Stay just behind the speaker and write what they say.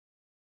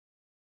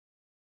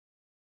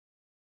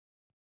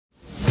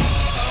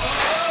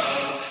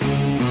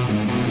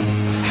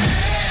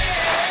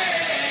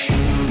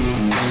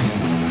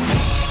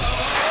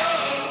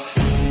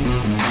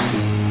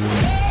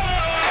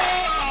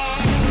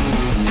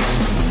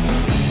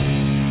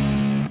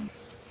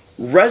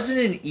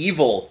Resident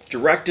Evil,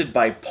 directed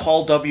by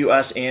Paul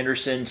W.S.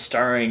 Anderson,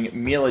 starring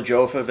Mila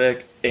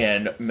Jovovich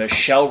and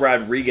Michelle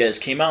Rodriguez,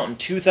 came out in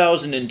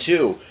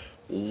 2002.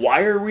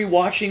 Why are we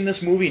watching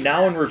this movie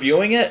now and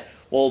reviewing it?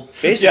 Well,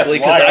 basically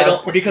because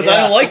I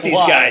don't like these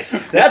guys.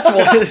 That's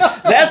why.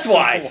 That's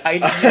why. Why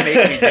did you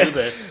make me do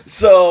this?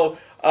 So,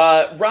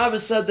 Rob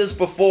has said this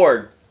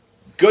before.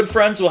 Good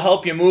friends will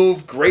help you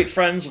move. Great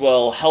friends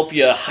will help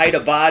you hide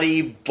a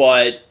body.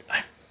 But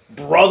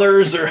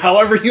brothers, or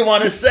however you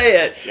want to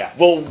say it,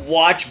 will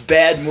watch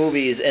bad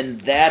movies. And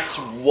that's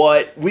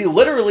what we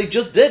literally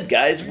just did,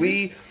 guys.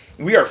 We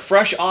are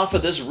fresh off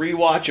of this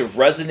rewatch of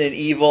Resident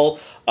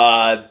Evil.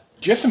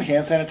 Do you have some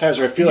hand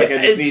sanitizer? I feel like I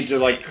just need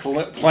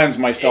to cleanse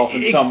myself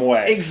in some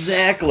way.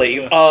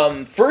 Exactly.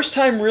 First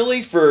time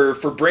really for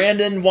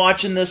Brandon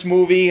watching this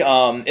movie,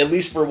 at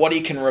least for what he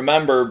can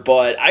remember.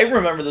 But I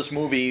remember this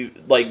movie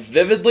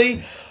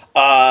vividly.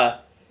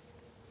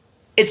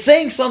 It's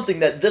saying something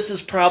that this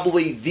is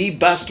probably the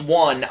best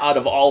one out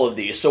of all of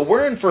these. So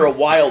we're in for a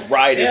wild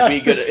ride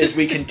as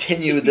we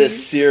continue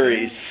this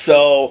series.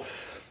 So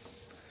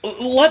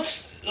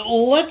let's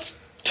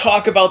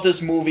talk about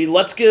this movie.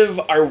 Let's give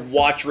our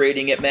watch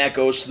rating at Matt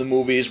Goes to the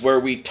Movies,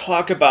 where we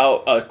talk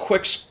about a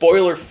quick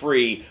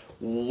spoiler-free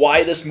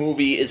why this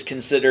movie is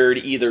considered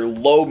either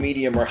low,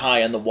 medium, or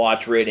high on the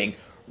watch rating.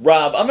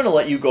 Rob, I'm going to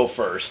let you go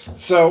first.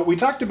 So we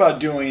talked about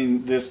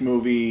doing this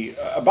movie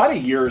about a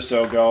year or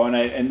so ago,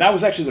 and that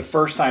was actually the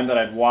first time that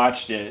I'd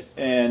watched it.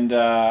 And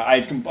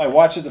I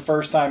watched it the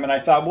first time, and I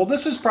thought, well,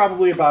 this is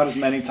probably about as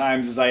many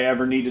times as I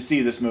ever need to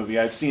see this movie.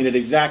 I've seen it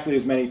exactly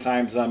as many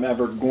times as I'm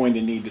ever going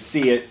to need to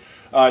see it.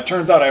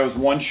 Turns out I was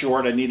one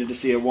short. I needed to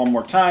see it one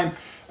more time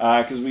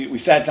because we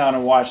sat down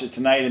and watched it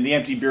tonight, and the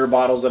empty beer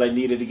bottles that I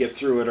needed to get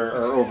through it are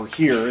over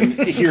here,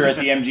 here at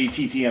the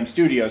MGTTM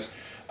Studios.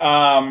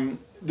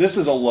 This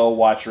is a low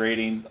watch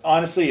rating.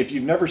 Honestly, if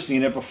you've never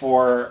seen it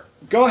before,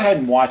 go ahead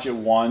and watch it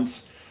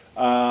once.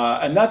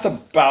 And that's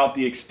about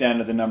the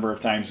extent of the number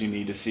of times you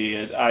need to see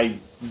it. I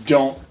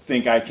don't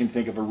think I can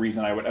think of a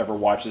reason I would ever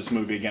watch this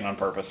movie again on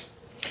purpose.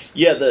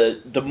 Yeah,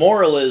 the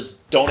moral is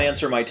don't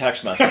answer my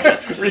text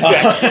messages.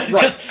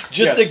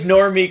 Just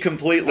ignore me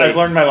completely. I've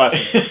learned my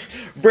lesson.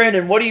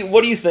 Brandon, what do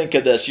you think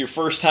of this? Your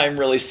first time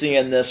really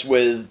seeing this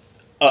with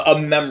a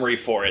memory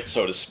for it,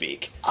 so to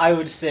speak. I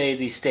would say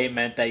the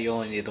statement that you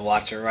only need to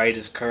watch it right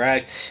is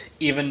correct,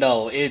 even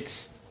though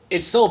it's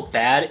so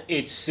bad,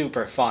 it's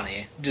super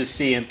funny just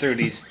seeing through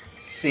these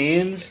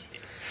scenes.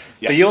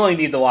 Yeah. But you only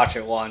need to watch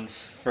it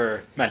once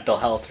for mental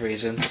health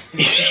reasons.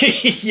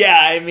 Yeah,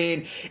 I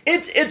mean,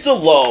 it's a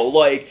low.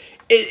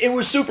 It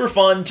was super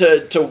fun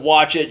to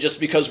watch it just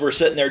because we're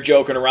sitting there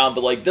joking around,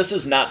 but this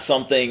is not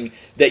something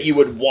that you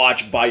would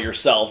watch by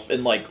yourself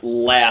and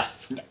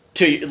laugh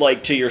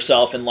to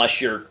yourself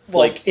unless you're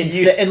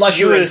unless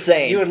you're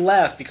insane. You would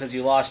laugh because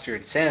you lost your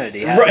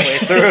insanity halfway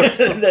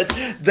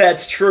through.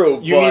 That's true.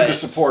 You need the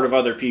support of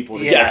other people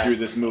to get through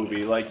this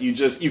movie.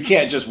 You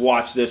can't just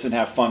watch this and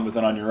have fun with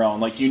it on your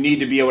own. You need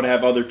to be able to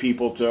have other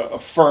people to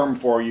affirm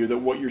for you that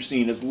what you're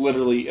seeing is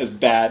literally as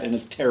bad and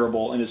as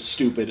terrible and as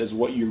stupid as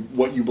what you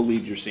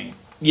believe you're seeing.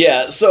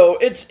 Yeah, so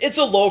it's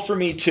a low for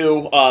me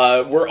too.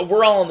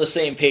 We're all on the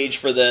same page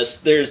for this.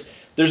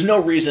 There's no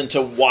reason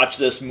to watch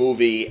this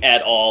movie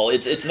at all.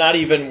 It's not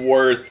even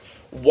worth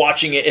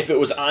watching it if it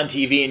was on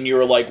TV and you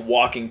were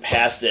walking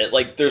past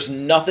it. There's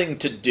nothing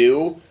to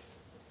do.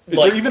 Is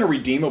there even a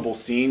redeemable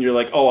scene? You're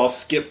I'll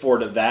skip forward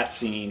to that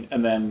scene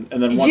and then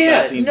once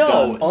that scene's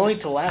done. Only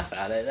to laugh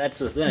at it. That's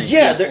the thing.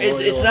 Yeah,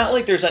 it's not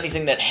like there's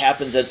anything that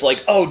happens that's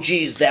oh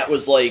geez, that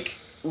was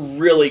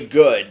really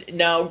good.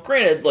 Now,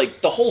 granted,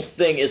 the whole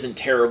thing isn't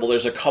terrible.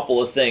 There's a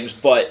couple of things,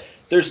 but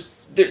there's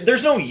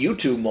no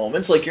YouTube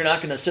moments. You're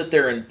not going to sit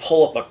there and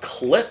pull up a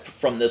clip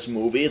from this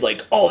movie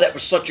oh, that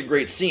was such a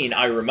great scene,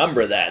 I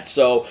remember that.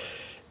 So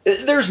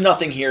there's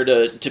nothing here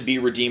to be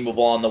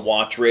redeemable on the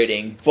watch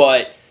rating.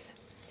 But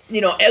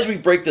as we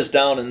break this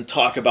down and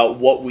talk about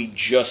what we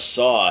just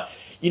saw,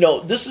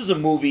 this is a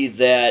movie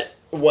that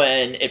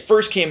when it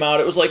first came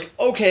out, it was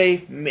okay,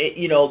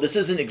 this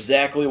isn't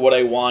exactly what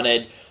I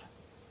wanted.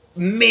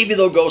 Maybe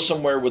they'll go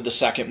somewhere with the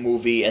second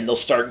movie and they'll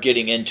start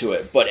getting into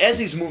it. But as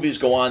these movies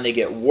go on, they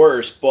get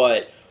worse.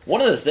 But one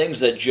of the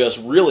things that just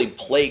really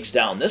plagues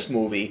down this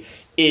movie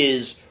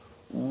is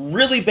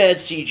really bad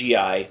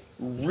CGI,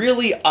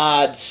 really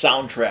odd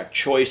soundtrack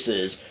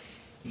choices,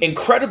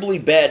 incredibly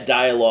bad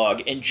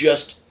dialogue, and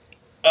just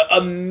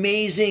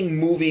amazing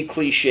movie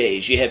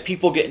cliches. You have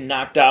people getting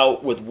knocked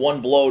out with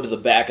one blow to the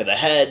back of the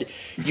head.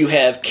 You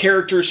have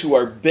characters who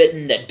are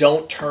bitten that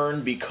don't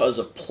turn because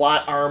of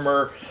plot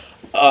armor.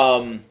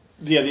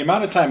 The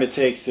amount of time it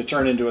takes to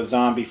turn into a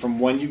zombie from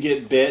when you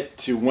get bit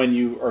to when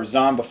you are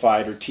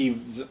zombified or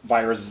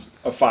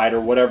T-virus-ified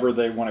or whatever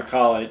they want to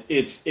call it,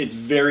 it's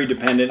very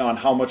dependent on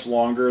how much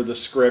longer the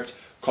script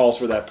calls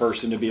for that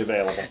person to be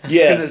available. I was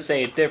going to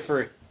say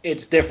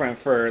it's different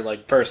for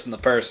person to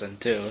person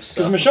too.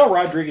 Because Michelle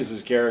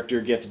Rodriguez's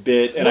character gets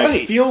bit, and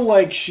I feel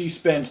like she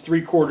spends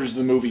 3/4 of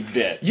the movie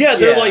bit. Yeah,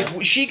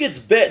 they're she gets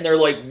bit, and they're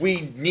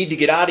we need to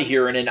get out of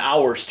here in an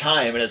hour's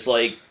time, and it's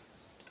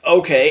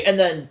okay, and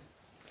then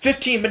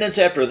 15 minutes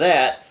after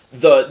that,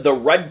 the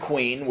Red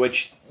Queen,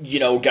 which,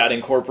 got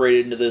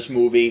incorporated into this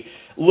movie,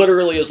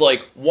 literally is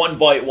like, one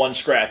bite, one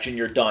scratch, and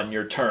you're done,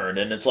 your turn.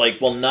 And it's like,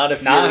 well, not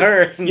if Not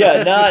you're... her.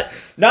 Yeah,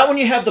 not when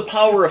you have the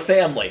power of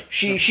family.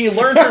 She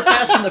learned her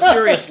Fast and the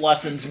Furious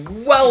lessons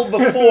well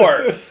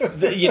before,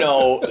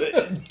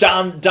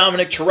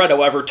 Dominic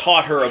Toretto ever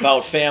taught her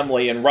about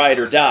family and ride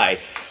or die.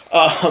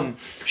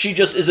 She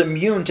just is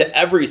immune to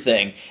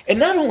everything. And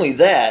not only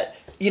that,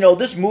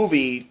 this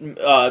movie,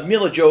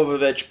 Mila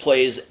Jovovich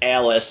plays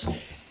Alice,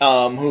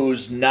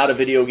 who's not a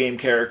video game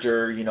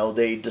character.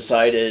 They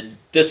decided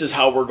this is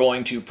how we're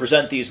going to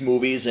present these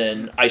movies,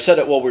 and I said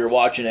it while we were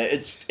watching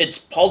it. It's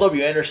Paul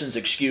W. Anderson's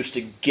excuse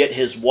to get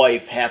his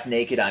wife half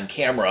naked on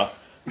camera.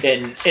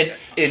 In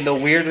the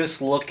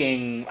weirdest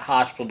looking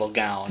hospital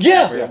gown.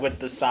 Yeah. ever, with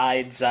the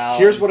sides out.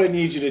 Here's what I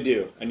need you to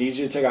do. I need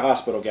you to take a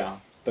hospital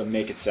gown, but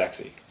make it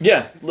sexy.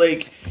 Yeah,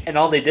 like... And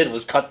all they did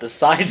was cut the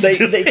sides.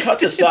 They cut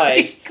the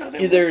sides. cut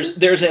it.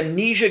 There's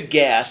amnesia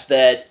gas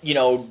that,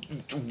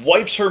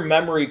 wipes her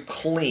memory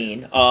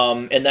clean,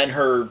 and then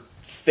her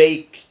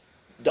fake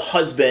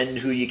husband,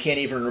 who you can't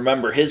even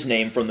remember his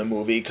name from the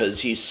movie because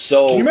he's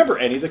so... Can you remember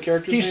any of the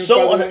characters' He's names,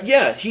 so by the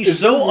way? he's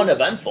so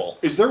uneventful.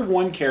 Is there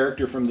one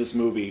character from this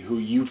movie who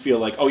you feel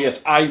like, oh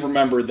yes, I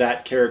remember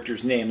that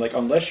character's name? Like,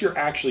 unless you're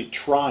actually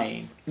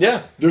trying,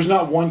 Yeah. there's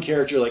not one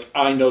character like,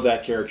 I know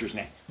that character's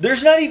name.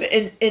 There's not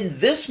even... In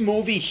this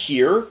movie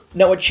here,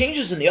 now it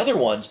changes in the other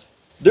ones,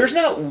 there's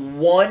not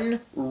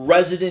one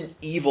Resident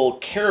Evil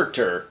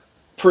character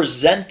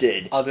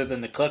presented Other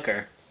than the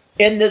clicker.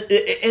 in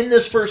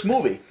this first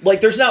movie.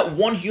 Like, there's not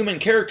one human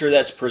character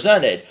that's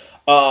presented.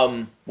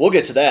 We'll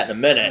get to that in a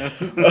minute.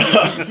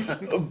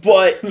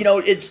 But,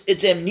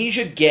 it's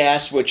amnesia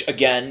gas, which,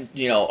 again,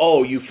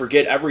 you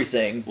forget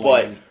everything.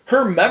 But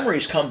her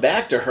memories come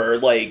back to her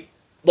like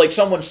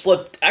someone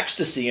slipped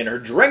ecstasy in her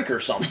drink or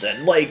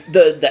something. Like,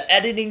 the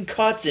editing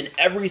cuts and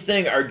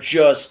everything are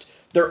just...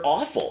 They're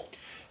awful.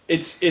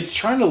 It's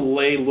trying to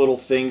lay little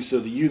things so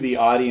that you, the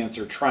audience,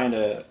 are trying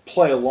to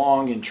play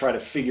along and try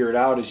to figure it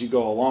out as you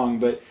go along.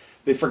 But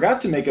they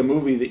forgot to make a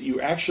movie that you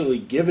actually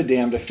give a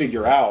damn to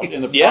figure out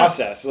in the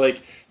process.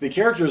 Like, the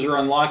characters are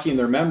unlocking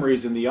their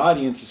memories, and the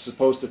audience is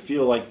supposed to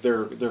feel like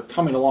they're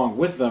coming along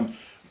with them.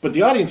 But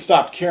the audience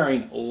stopped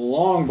caring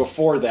long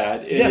before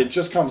that, and it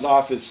just comes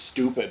off as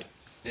stupid.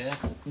 Yeah.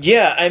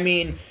 Yeah, I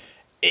mean,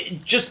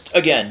 just,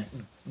 again,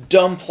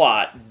 dumb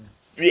plot.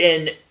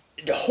 And...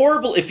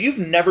 horrible. If you've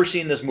never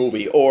seen this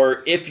movie,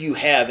 or if you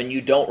have and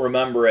you don't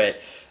remember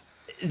it,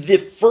 the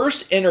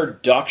first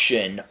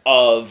introduction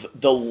of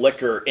the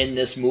liquor in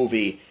this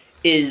movie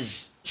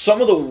is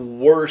some of the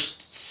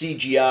worst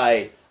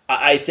CGI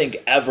I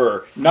think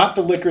ever. Not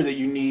the liquor that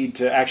you need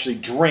to actually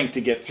drink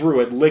to get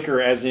through it.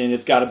 Liquor as in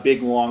it's got a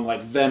big long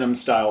like Venom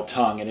style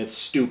tongue and it's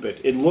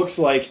stupid. It looks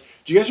like,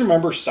 do you guys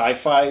remember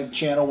Sci-Fi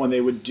Channel when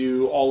they would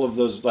do all of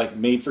those like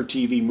made for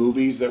TV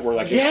movies that were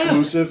like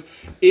exclusive?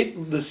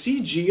 The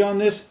CG on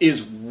this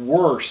is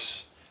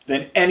worse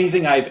than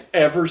anything I've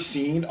ever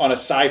seen on a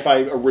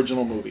sci-fi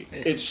original movie.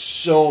 It's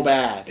so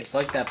bad. It's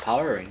like that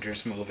Power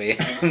Rangers movie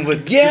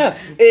with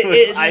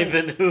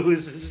Ivan,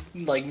 who's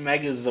like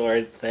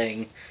Megazord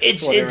thing.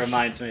 It's what it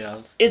reminds me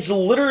of. It's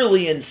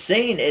literally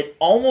insane. It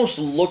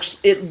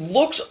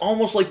looks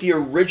almost like the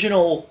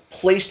original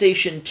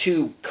PlayStation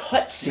 2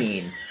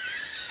 cutscene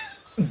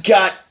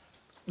got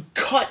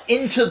cut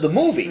into the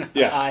movie.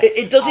 Yeah.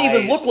 It doesn't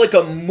even look like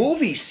a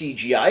movie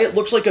CGI. It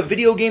looks like a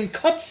video game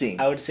cutscene.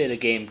 I would say the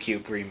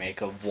GameCube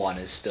remake of 1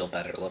 is still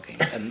better looking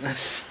than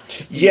this.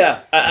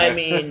 Yeah, I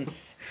mean,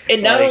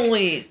 and not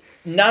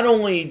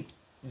only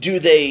do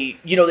they,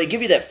 they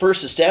give you that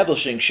first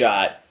establishing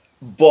shot,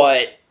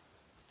 but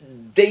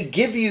they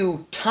give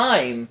you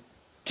time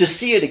to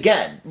see it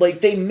again.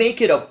 Like, they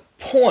make it a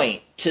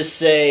point to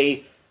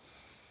say,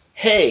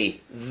 hey,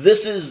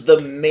 this is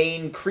the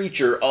main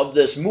creature of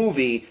this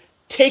movie.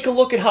 Take a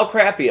look at how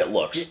crappy it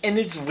looks. And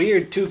it's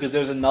weird, too, because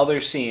there's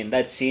another scene.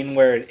 That scene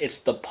where it's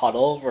the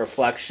puddle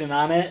reflection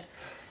on it.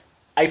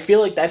 I feel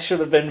like that should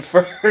have been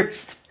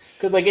first.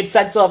 Because, like, it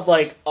sets up,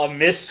 like, a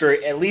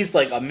mystery, at least,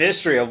 like, a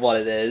mystery of what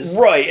it is.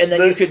 Right, and then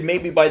you could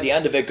maybe by the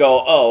end of it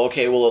go, oh,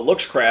 okay, well, it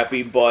looks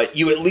crappy, but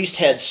you at least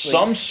had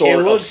some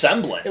sort of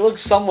semblance. It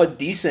looks somewhat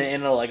decent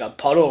in, like, a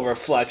puddle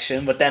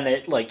reflection, but then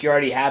it, like, you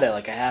already had it,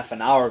 like, a half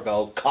an hour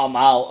ago come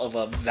out of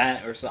a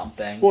vent or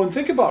something. Well, and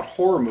think about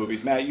horror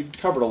movies. Matt, you've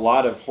covered a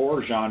lot of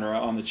horror genre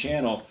on the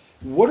channel.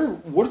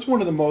 What's one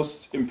of the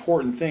most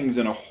important things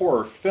in a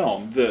horror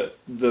film? The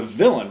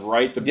villain,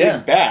 right? The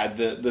big bad,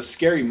 the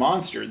scary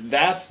monster.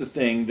 That's the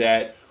thing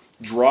that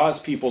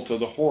draws people to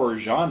the horror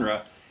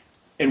genre.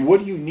 And what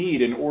do you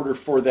need in order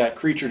for that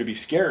creature to be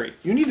scary?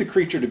 You need the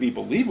creature to be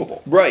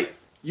believable. Right.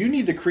 You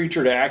need the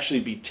creature to actually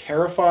be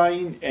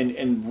terrifying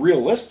and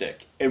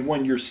realistic. And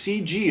when your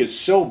CG is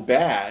so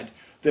bad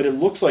that it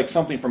looks like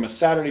something from a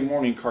Saturday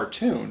morning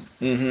cartoon,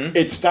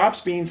 it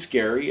stops being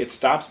scary, it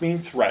stops being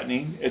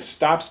threatening, it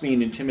stops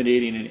being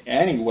intimidating in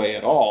any way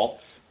at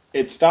all,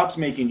 it stops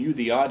making you,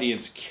 the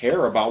audience,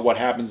 care about what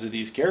happens to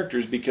these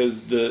characters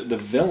because the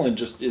villain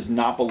just is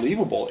not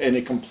believable, and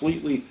it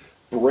completely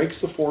breaks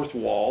the fourth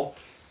wall,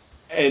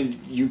 and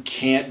you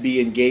can't be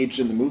engaged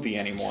in the movie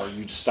anymore.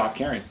 You just stop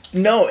caring.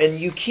 No, and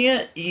you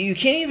can't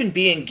even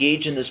be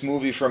engaged in this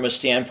movie from a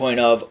standpoint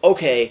of,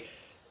 okay,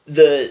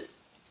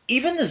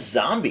 even the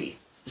zombie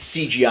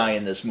CGI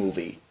in this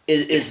movie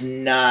is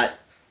not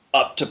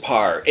up to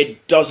par.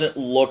 It doesn't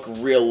look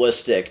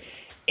realistic.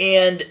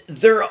 And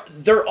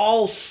they're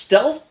all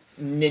stealth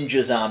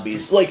ninja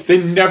zombies. Like,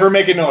 they never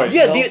make a noise.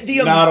 Yeah, the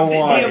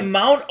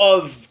amount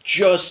of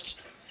just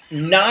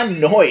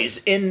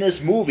non-noise in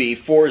this movie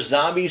for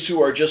zombies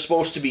who are just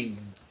supposed to be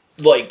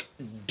like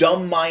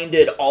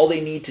dumb-minded, all they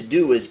need to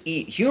do is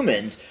eat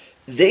humans.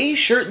 They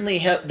certainly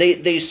have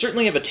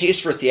a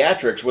taste for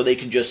theatrics where they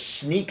can just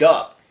sneak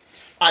up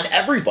on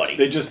everybody.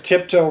 They just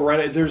tiptoe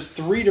right. There's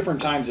 3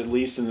 different times at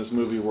least in this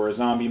movie where a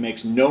zombie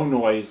makes no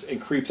noise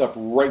and creeps up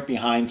right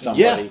behind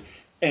somebody. Yeah.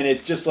 And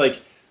it's just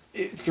like,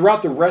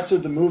 throughout the rest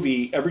of the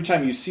movie, every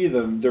time you see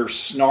them, they're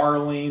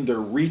snarling, they're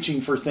reaching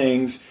for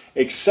things,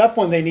 except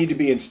when they need to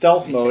be in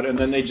stealth mode, and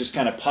then they just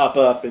kind of pop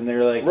up and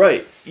they're like,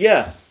 right,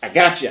 yeah, I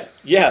gotcha.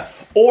 Yeah,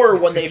 or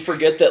when they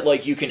forget that,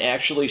 like, you can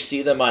actually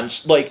see them on,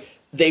 like,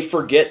 they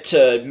forget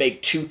to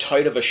make too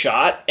tight of a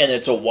shot, and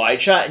it's a wide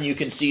shot, and you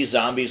can see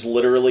zombies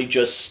literally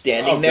just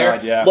standing there,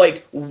 God, yeah.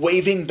 like,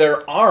 waving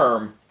their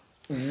arm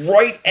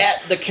right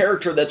at the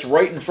character that's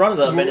right in front of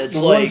them, and it's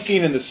the like... one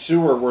scene in the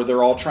sewer where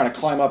they're all trying to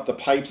climb up the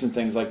pipes and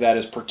things like that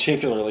is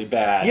particularly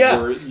bad.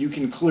 Yeah. Where you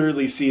can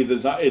clearly see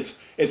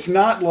it's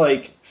not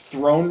like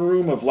Throne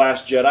Room of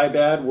Last Jedi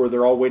bad, where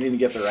they're all waiting to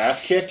get their ass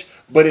kicked,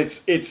 but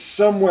it's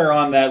somewhere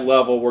on that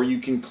level where you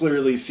can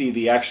clearly see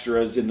the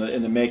extras in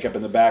the makeup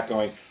in the back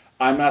going,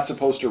 I'm not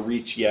supposed to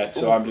reach yet,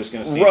 so I'm just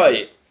going to stand right.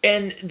 here.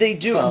 And they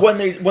do when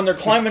they're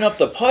climbing up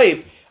the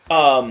pipe.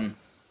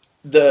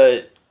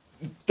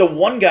 The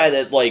one guy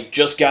that like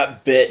just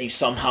got bit, and he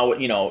somehow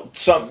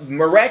some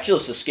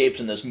miraculous escapes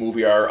in this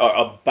movie are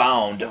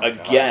abound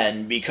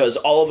again, because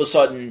all of a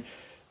sudden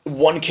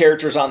one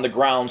character's on the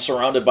ground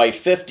surrounded by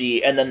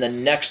 50, and then the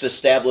next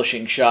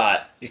establishing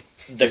shot,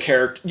 the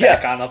character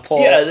back on a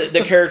pole. Yeah,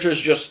 the character's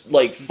just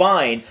like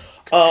fine.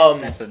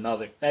 That's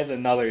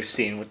another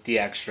scene with the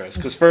extras,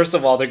 because first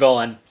of all they're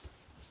going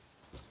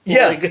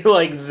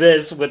like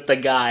this with the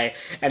guy,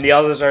 and the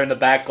others are in the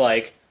back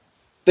like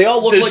they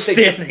all look like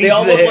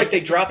look like they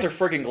dropped their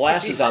friggin'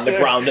 glasses on the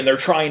ground and they're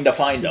trying to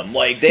find them.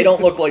 Like, they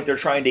don't look like they're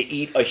trying to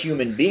eat a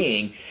human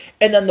being.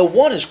 And then the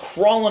one is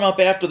crawling up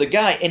after the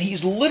guy, and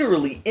he's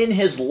literally in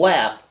his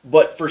lap,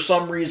 but for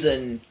some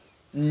reason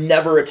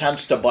never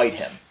attempts to bite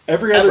him.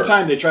 Every other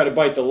time they try to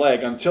bite the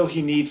leg until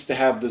he needs to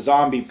have the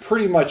zombie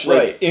pretty much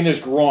like in his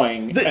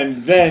groin,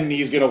 and then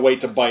he's going to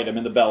wait to bite him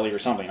in the belly or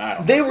something. I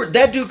don't know.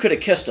 That dude could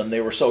have kissed him. They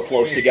were so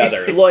close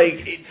together. Good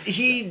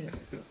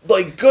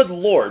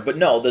lord. But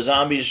no, the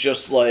zombie's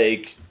just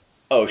like,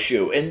 oh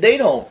shoot. And they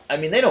don't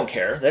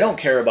care. They don't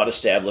care about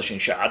establishing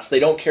shots. They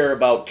don't care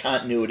about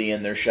continuity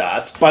in their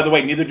shots. By the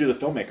way, neither do the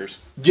filmmakers.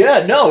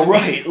 Yeah, no,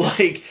 right.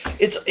 Like,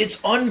 it's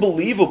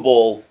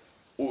unbelievable,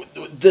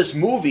 this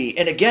movie.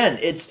 And again,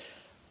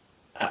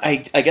 I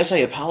guess I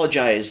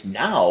apologize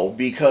now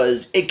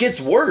because it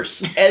gets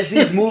worse as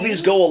these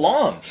movies go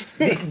along.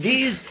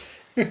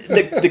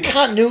 The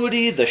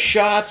continuity, the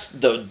shots,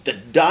 the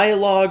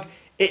dialogue,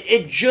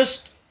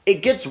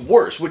 it gets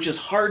worse, which is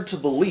hard to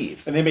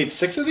believe. And they made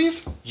 6 of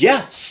these?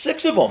 Yeah,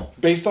 6 of them.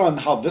 Based on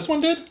how this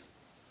one did?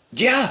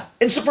 Yeah,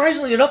 and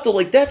surprisingly enough, though,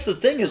 like, that's the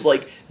thing is,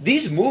 like,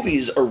 these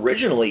movies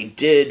originally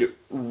did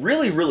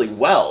really, really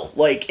well,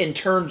 like, in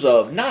terms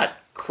of not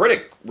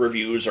critic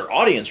reviews or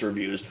audience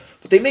reviews,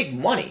 but they make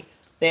money.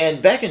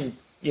 And back in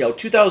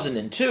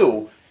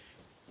 2002,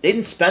 they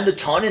didn't spend a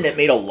ton, and it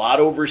made a lot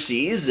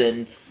overseas,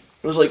 and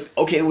it was like,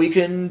 okay, we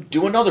can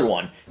do another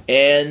one.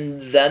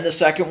 And then the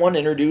second one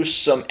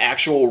introduced some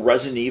actual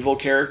Resident Evil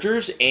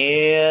characters,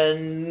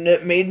 and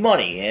it made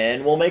money,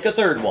 and we'll make a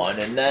third one,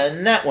 and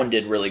then that one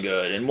did really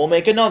good, and we'll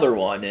make another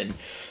one, and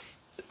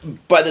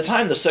by the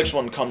time the 6th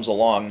one comes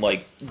along,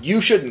 like,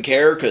 you shouldn't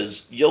care,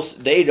 because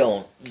they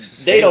don't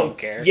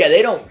care. Yeah,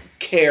 they don't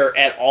care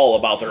at all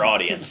about their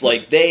audience.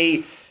 Like,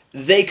 they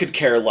could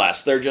care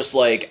less. They're just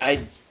like,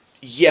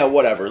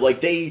 whatever.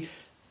 Like,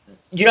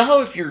 you know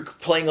how if you're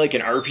playing like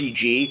an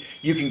RPG,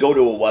 you can go to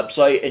a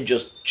website and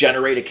just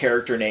generate a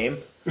character name?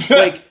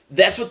 Like,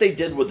 that's what they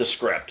did with the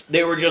script.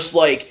 They were just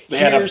like, they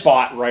had a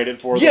bot write it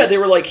for them. Yeah, they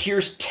were like,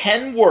 here's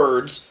 10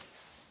 words,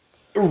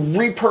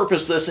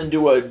 repurpose this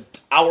into an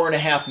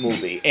hour-and-a-half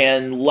movie,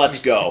 and let's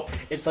go.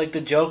 It's like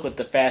the joke with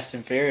the Fast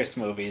and Furious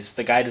movies.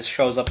 The guy just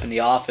shows up in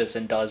the office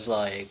and does,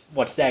 like,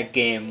 what's that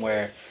game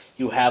where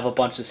you have a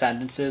bunch of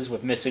sentences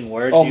with missing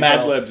words? Oh,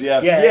 Mad Libs,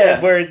 yeah. Yeah,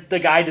 where the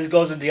guy just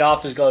goes into the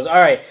office, goes, all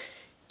right,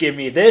 give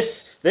me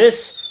this,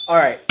 all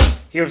right,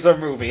 here's our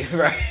movie,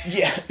 right?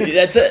 Yeah,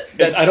 that's it.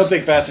 I don't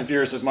think Fast and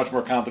Furious is much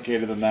more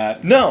complicated than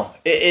that. No,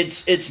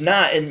 it's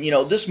not. And,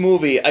 this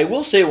movie, I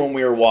will say when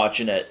we were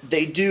watching it,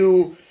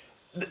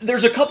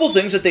 there's a couple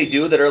things that they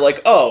do that are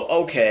like,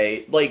 oh,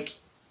 okay, like,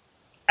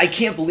 I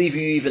can't believe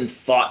you even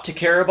thought to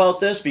care about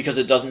this because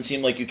it doesn't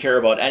seem like you care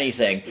about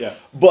anything. Yeah.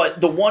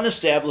 But the one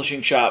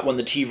establishing shot when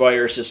the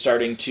T-virus is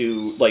starting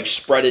to like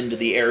spread into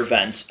the air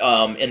vents,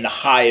 in the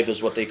hive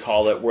is what they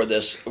call it, where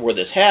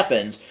this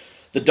happens,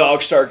 the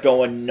dogs start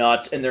going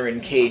nuts and they're in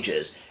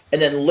cages.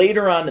 And then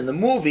later on in the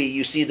movie,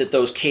 you see that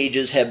those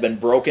cages have been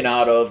broken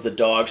out of, the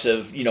dogs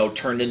have,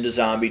 turned into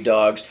zombie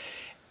dogs.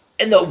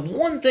 And the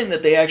one thing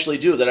that they actually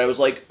do that I was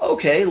like,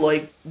 okay,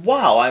 like,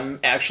 wow, I'm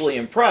actually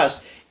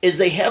impressed, is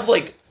they have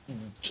like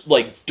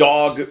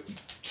dog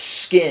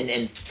skin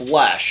and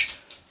flesh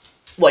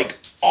like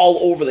all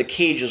over the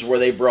cages where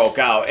they broke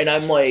out. And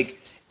I'm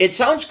like, it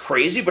sounds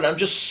crazy, but I'm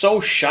just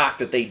so shocked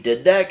that they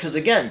did that, because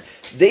again,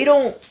 they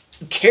don't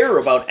care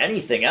about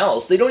anything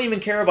else. They don't even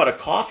care about a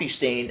coffee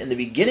stain in the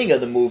beginning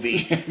of the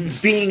movie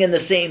being in the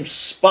same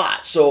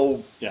spot.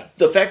 So yeah.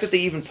 The fact that they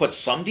even put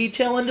some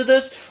detail into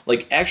this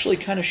like actually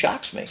kind of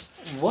shocks me.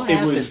 What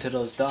happened to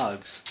those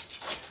dogs?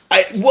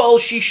 Well,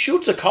 she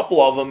shoots a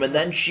couple of them, and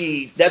then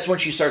that's when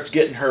she starts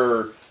getting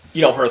her,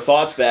 her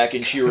thoughts back,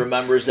 and she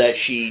remembers that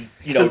she,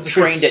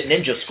 trained at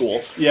ninja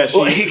school. Yeah,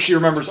 she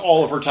remembers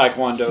all of her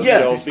taekwondo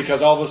skills,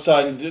 because all of a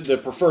sudden the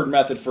preferred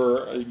method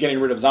for getting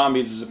rid of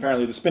zombies is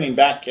apparently the spinning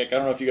back kick. I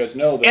don't know if you guys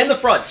know this. And the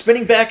front.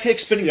 Spinning back kick,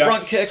 spinning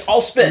front kick,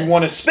 all spins. You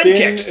want to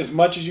spin as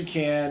much as you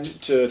can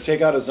to take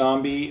out a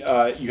zombie.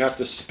 You have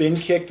to spin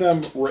kick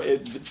them,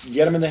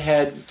 get them in the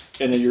head,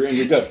 and then you're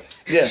good.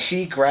 Yeah.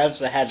 She grabs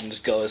the head and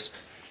just goes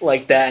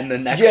like that, and the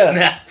neck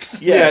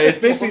snaps. Yeah, it's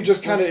basically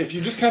just kind of, if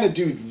you just kind of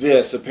do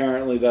this,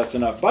 apparently that's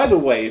enough. By the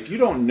way, if you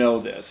don't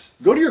know this,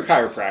 go to your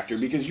chiropractor,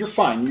 because you're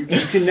fine. You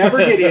can never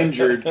get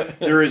injured.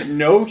 There is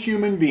no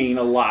human being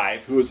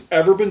alive who has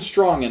ever been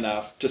strong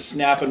enough to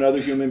snap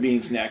another human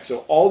being's neck.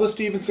 So all the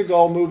Steven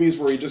Seagal movies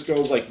where he just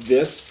goes like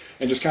this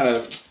and just kind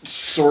of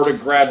sort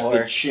of grabs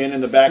the chin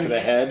and the back of the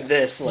head.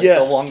 This, like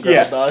the one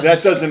girl does.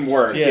 That doesn't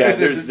work. Yeah,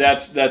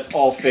 that's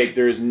all fake.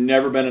 There has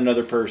never been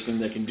another person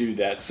that can do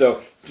that.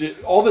 So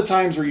all the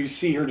times where you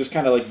see her just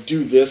kind of like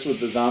do this with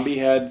the zombie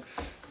head,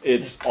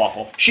 it's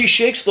awful. She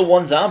shakes the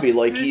one zombie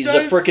like he's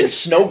a freaking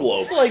snow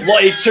globe, like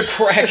to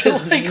crack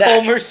his like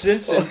neck. Homer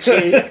Simpson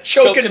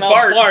choking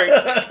Bart.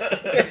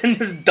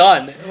 And it's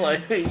done.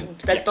 Like,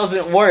 that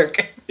doesn't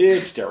work.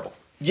 It's terrible.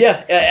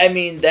 Yeah, I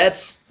mean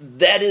that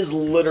is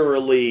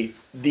literally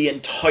the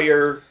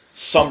entire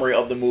summary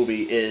of the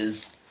movie.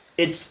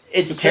 It's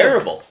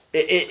terrible.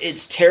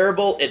 It's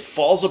terrible. It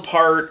falls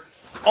apart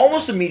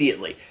almost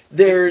immediately.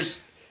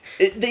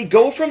 They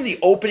go from the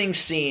opening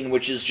scene,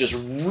 which is just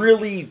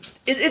really,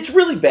 it's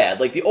really bad.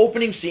 Like the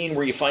opening scene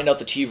where you find out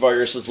the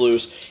T-virus is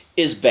loose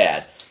is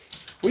bad.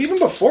 Well, even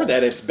before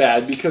that, it's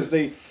bad because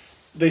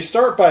they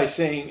start by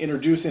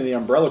introducing the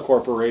Umbrella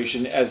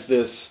Corporation as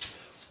this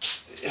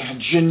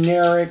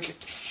generic,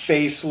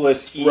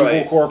 faceless,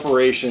 evil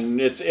corporation.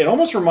 It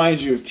almost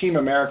reminds you of Team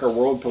America: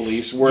 World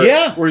Police,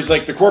 where he's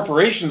like, the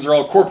corporations are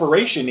all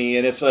corporation-y,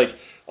 and it's like,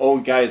 oh,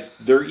 guys,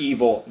 they're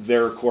evil.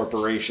 They're a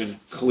corporation.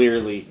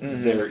 Clearly,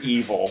 they're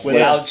evil.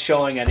 Without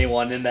showing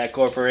anyone in that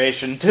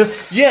corporation.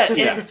 Yeah.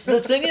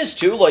 The thing is,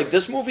 too, like,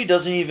 this movie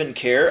doesn't even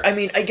care. I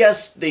mean, I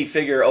guess they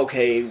figure,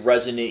 okay,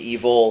 Resident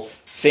Evil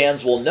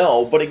fans will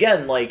know. But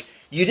again, like,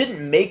 you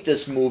didn't make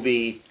this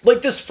movie...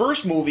 Like, this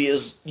first movie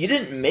you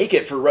didn't make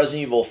it for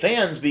Resident Evil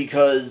fans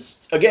because,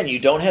 again, you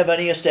don't have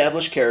any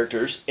established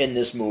characters in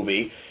this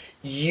movie.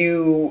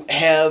 You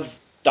have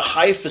the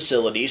hive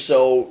facility,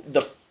 so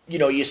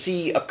you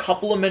see a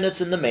couple of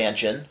minutes in the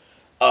mansion,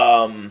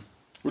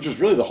 which was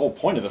really the whole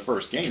point of the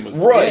first game. Was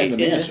right? The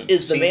mansion.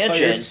 Is the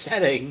mansion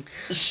setting?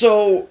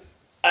 So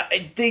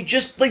they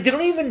just they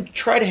don't even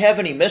try to have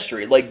any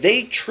mystery. Like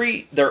they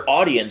treat their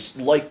audience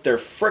like they're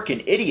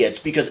frickin' idiots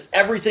because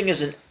everything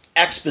is an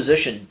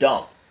exposition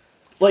dump.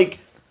 Like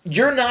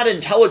you're not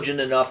intelligent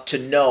enough to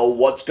know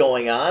what's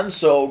going on,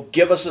 so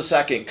give us a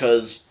second,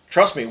 because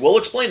trust me, we'll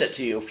explain it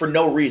to you for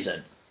no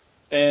reason.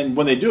 And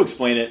when they do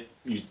explain it,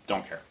 you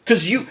don't care.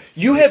 Because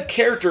you have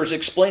characters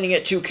explaining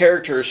it to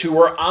characters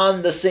who are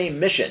on the same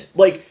mission.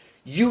 Like,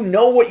 you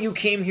know what you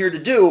came here to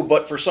do,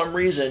 but for some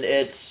reason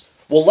it's,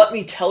 well, let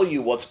me tell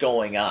you what's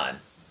going on.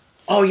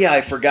 Oh, yeah, I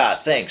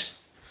forgot. Thanks.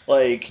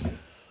 Like,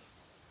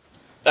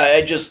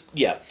 I just,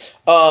 yeah.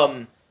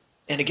 And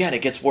again,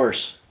 it gets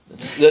worse.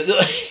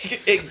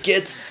 It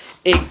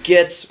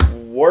gets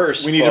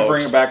worse, We need to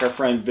bring back our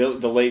friend,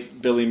 the late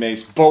Billy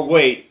Mays. But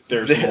wait,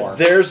 there's more.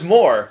 There's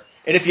more.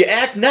 And if you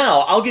act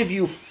now, I'll give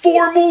you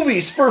 4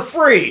 movies for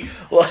free.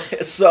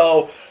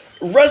 So,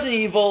 Resident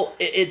Evil,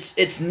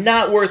 it's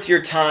not worth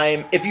your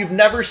time. If you've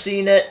never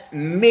seen it,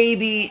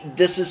 maybe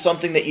this is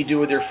something that you do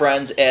with your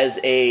friends as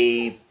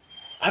a,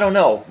 I don't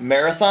know,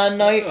 marathon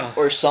night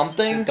or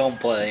something. Don't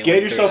play.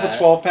 Get yourself a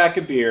 12-pack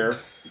of beer,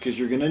 because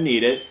you're going to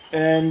need it,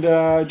 and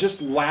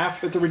just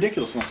laugh at the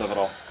ridiculousness of it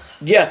all.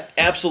 Yeah,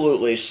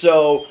 absolutely.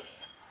 So,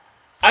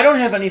 I don't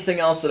have anything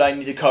else that I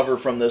need to cover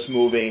from this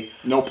movie.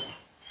 Nope.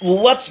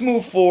 Let's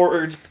move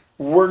forward.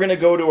 We're going to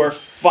go to our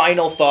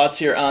final thoughts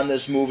here on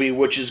this movie,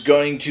 which is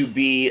going to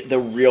be the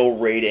real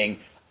rating.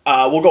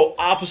 We'll go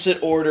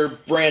opposite order.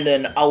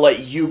 Brandon, I'll let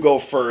you go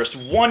first.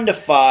 1 to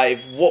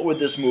 5, what would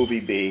this movie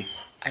be?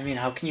 I mean,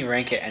 how can you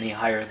rank it any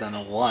higher than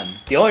a 1?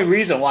 The only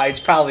reason why it's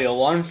probably a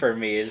 1 for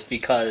me is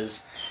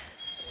because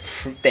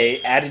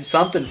they added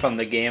something from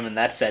the game, and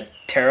that's that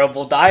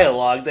terrible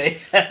dialogue they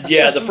had.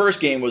 Yeah, the first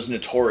game was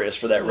notorious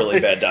for that really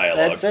bad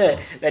dialogue. That's it.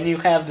 Then you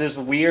have this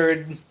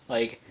weird,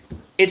 like,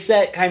 it's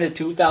that kind of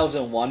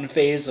 2001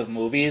 phase of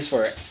movies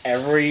where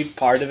every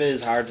part of it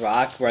is hard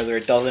rock, whether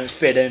it doesn't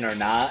fit in or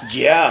not.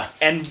 Yeah.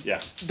 And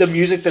the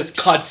music just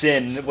cuts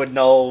in with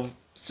no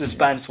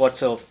suspense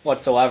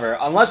whatsoever,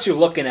 unless you're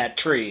looking at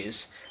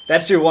trees.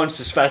 That's your one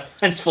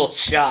suspenseful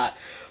shot.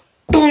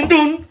 Boom,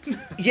 boom.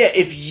 Yeah,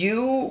 if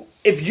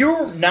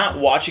you're not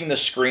watching the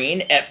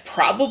screen, at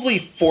probably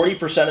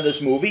 40% of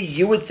this movie,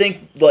 you would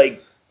think,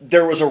 like,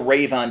 there was a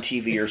rave on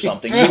TV or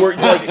something. You were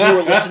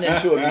listening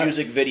to a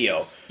music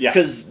video. Yeah.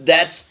 Because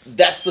that's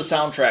the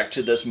soundtrack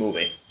to this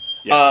movie.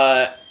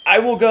 Yeah. I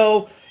will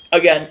go,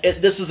 again,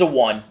 this is a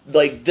 1.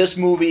 Like, this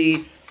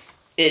movie,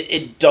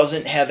 it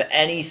doesn't have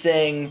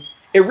anything...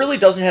 It really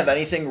doesn't have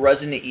anything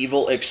Resident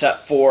Evil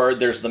except for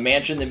there's the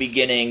mansion in the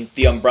beginning,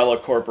 the Umbrella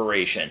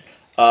Corporation.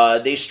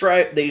 They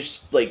strived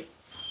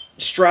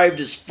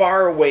as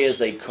far away as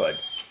they could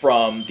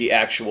from the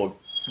actual,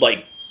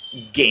 like,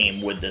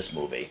 game with this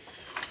movie.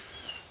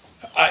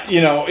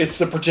 It's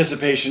the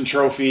participation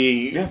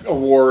trophy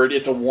award.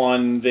 It's a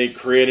 1. They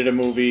created a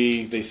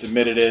movie. They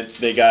submitted it.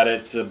 They got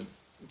it to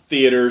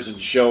theaters and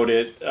showed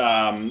it.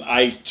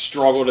 I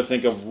struggle to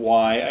think of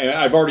why.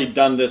 I've already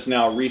done this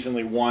now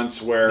recently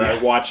once where I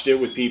watched it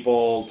with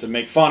people to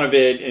make fun of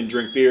it and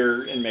drink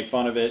beer and make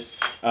fun of it.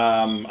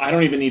 I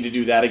don't even need to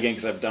do that again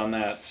because I've done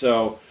that.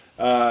 So,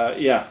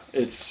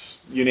 it's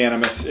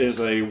unanimous. It is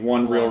a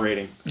 1 real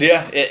rating.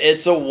 Yeah,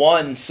 it's a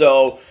 1.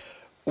 So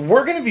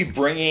we're going to be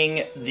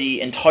bringing the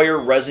entire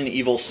Resident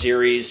Evil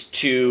series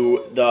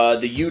to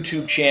the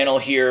YouTube channel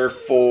here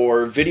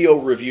for video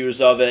reviews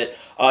of it.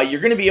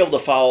 You're going to be able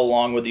to follow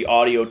along with the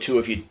audio, too,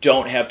 if you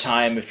don't have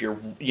time, if you're,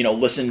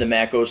 listening to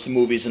Matt Goes to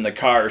Movies in the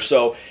car.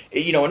 So,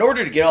 in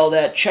order to get all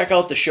that, check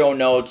out the show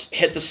notes,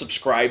 hit the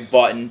subscribe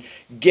button,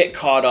 get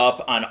caught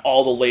up on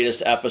all the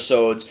latest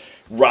episodes.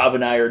 Rob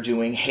and I are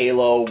doing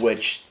Halo,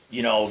 which,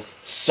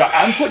 so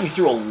I'm putting you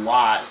through a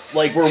lot.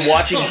 Like, we're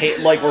watching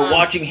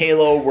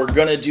Halo, we're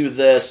going to do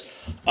this.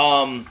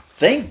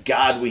 Thank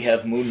God we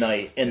have Moon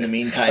Knight in the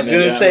meantime. I was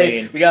going to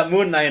say, we got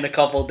Moon Knight in a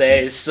couple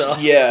days, so...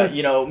 Yeah,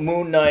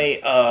 Moon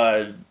Knight...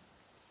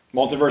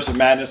 Multiverse of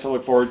Madness to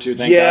look forward to.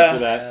 Thank God for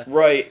that.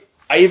 Right.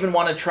 I even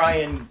want to try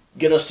and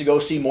get us to go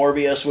see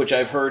Morbius, which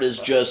I've heard is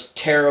just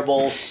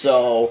terrible,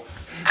 so...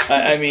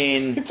 I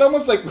mean... It's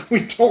almost like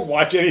we don't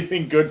watch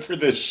anything good for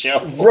this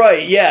show.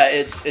 Right, yeah,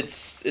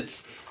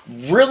 it's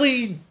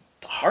really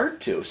hard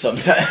to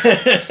sometimes.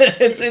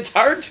 it's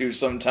hard to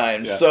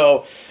sometimes. Yeah.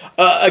 So,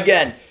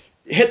 again...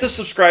 Hit the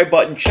subscribe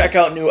button, check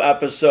out new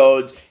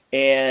episodes,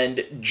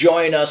 and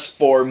join us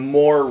for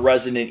more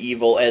Resident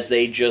Evil as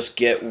they just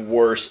get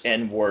worse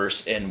and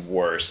worse and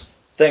worse.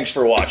 Thanks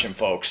for watching,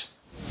 folks.